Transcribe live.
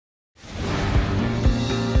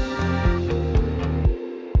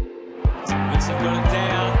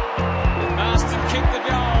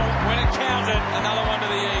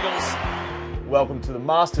welcome to the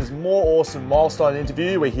Masters More Awesome Milestone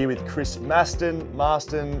interview. We're here with Chris Masten.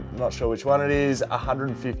 Masten, not sure which one it is,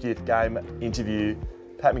 150th game interview.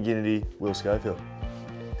 Pat McGinnity, Will Schofield.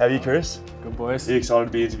 How are you, Chris? Good, boys. Are you excited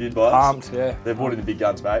to be interviewed by us? Pumped, yeah. They've brought in the big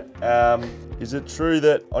guns, mate. Is it true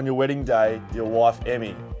that on your wedding day, your wife,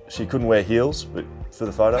 Emmy, she couldn't wear heels for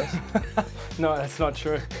the photos? No, that's not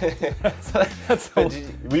true. that's all.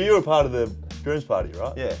 Were you a part of the groom's party,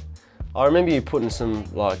 right? Yeah. I remember you putting some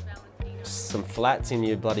flats in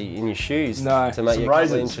your shoes to make you a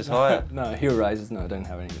couple of inches higher. No, heel razors. No, I don't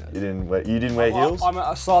have any of that. You didn't wear heels? I'm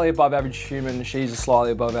a slightly above average human. She's a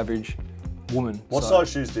slightly above average woman. What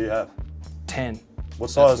size shoes do you have? 10. What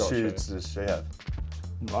size shoes does she have?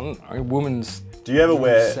 I don't know. Women's. Do you ever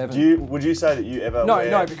wear? 7. Would you say that you ever?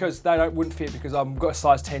 wear? No, because they wouldn't fit because I've got a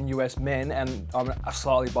size 10 US men and I'm a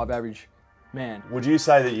slightly above average man. Would you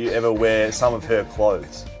say that you ever wear some of her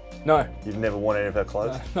clothes? No. You've never worn any of her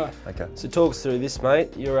clothes? No. Okay. So talk us through this,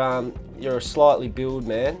 mate. You're a slightly build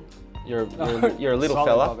man. You're a little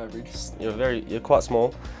fella. Above average. You're quite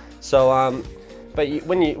small. So but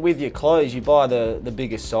with your clothes, you buy the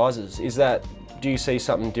biggest sizes. Do you see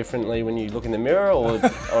something differently when you look in the mirror,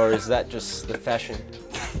 or is that just the fashion?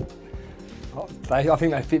 I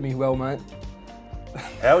think they fit me well, mate.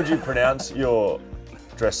 How would you pronounce your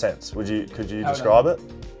dress sense? Could you describe it?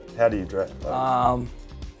 How do you dress?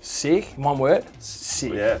 Sick. One word.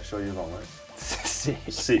 Sick. Yeah, sure, you're one word. Sick.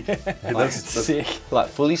 Sick. Sick. Like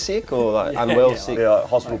fully sick or like unwell sick? Yeah, like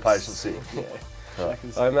hospital patient sick. Yeah. Right.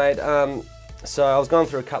 Oh, mate. So I was going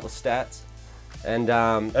through a couple of stats, and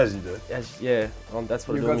as you do. That's what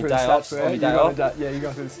I You've do on gone through my day the off. stats, yeah, you've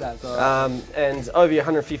gone through the stats. Right. And over your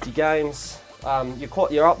 150 games,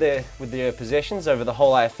 you're up there with your possessions over the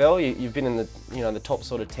whole AFL. You've been in the top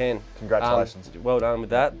sort of 10. Congratulations. Well done with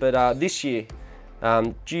that. But this year,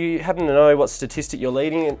 do you happen to know what statistic you're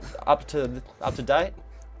leading up to date?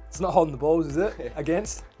 It's not holding the balls, is it?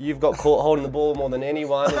 Against? You've got caught holding the ball more than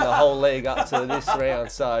anyone in the whole league up to this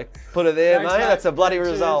round. So put it there, mate. That's a bloody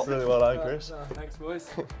result. Really well done, Chris. Thanks, boys.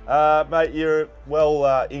 Mate, you're a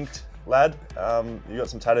well-inked lad. You got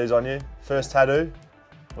some tattoos on you. First tattoo.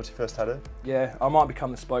 What's your first tattoo? Yeah, I might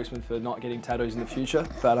become the spokesman for not getting tattoos in the future.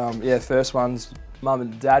 But yeah, first one's mum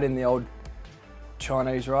and dad in the old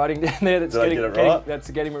Chinese writing down there. That's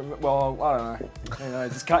getting well, I don't know. You know,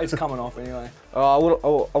 it's coming off anyway.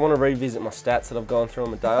 Oh, I want to revisit my stats that I've gone through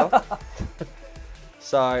on my day off.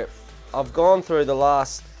 So, I've gone through the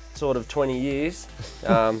last sort of 20 years.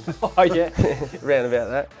 Oh yeah. Round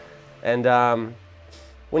about that. And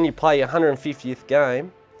when you play your 150th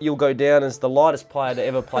game, you'll go down as the lightest player to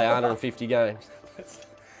ever play 150 games.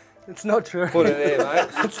 It's not true. Put it there, mate.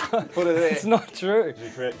 Put it there. It's not true.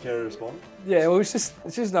 Did you care to respond? Yeah, well, it's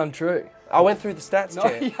just untrue. I went through the stats, No,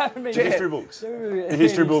 Jan. you haven't been. History books. The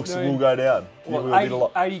history books will go down.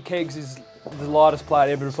 Well, 80 kegs is the lightest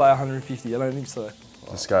player ever to play 150. I don't think so.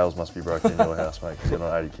 The scales must be broken in your house, mate, because you're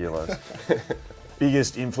not 80 kilos.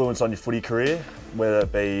 Biggest influence on your footy career, whether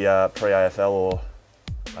it be pre-AFL or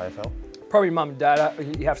AFL? Probably mum and dad.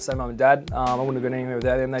 You have to say mum and dad. I wouldn't have gone anywhere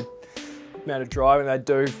without them. The amount of driving they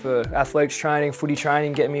do for athletics training, footy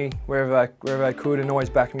training, get me wherever I could, and always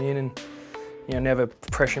back me in, and never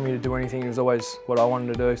pressure me to do anything. It was always what I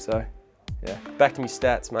wanted to do. So, yeah. Back to me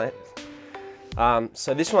stats, mate.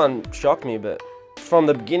 So this one shocked me, but from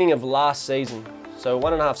the beginning of last season, so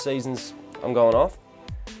 1.5 seasons, I'm going off.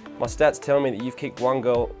 My stats tell me that you've kicked one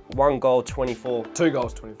goal, 24. 2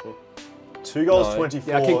 goals, 24. 2 goals, 24.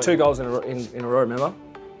 Yeah, I kicked 2 goals in a row. Remember?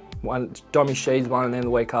 One, Dommy Sheed's one, and then the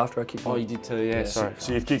week after I kicked one. Oh, you did too, yeah, sorry.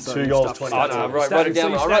 So you've kicked 2 goals, 24. I wrote it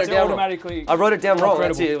down wrong. I wrote it down wrong.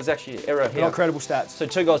 That's it. It was actually an error here. Not credible stats. So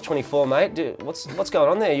 2 goals, 24, mate. Dude, what's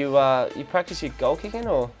going on there? You practice your goal kicking,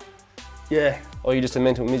 or? Yeah. Or are you just a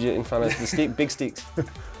mental midget in front of the big sticks?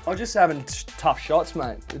 I'm just having tough shots,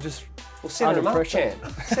 mate. Center them up, Chan.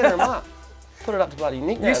 Center them up. Put it up to bloody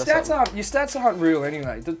Nick now. Your stats aren't real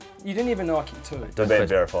anyway. You didn't even know I kicked 2. They've been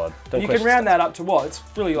verified. You can round that up to what? It's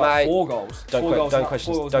really like 4 goals. Don't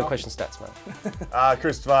question stats, mate.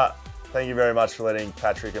 Christopher, thank you very much for letting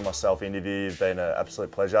Patrick and myself interview you. It's been an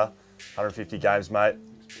absolute pleasure. 150 games, mate.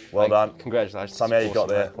 Well done. Congratulations. Somehow you got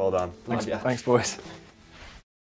there. Well done. Thanks, boys.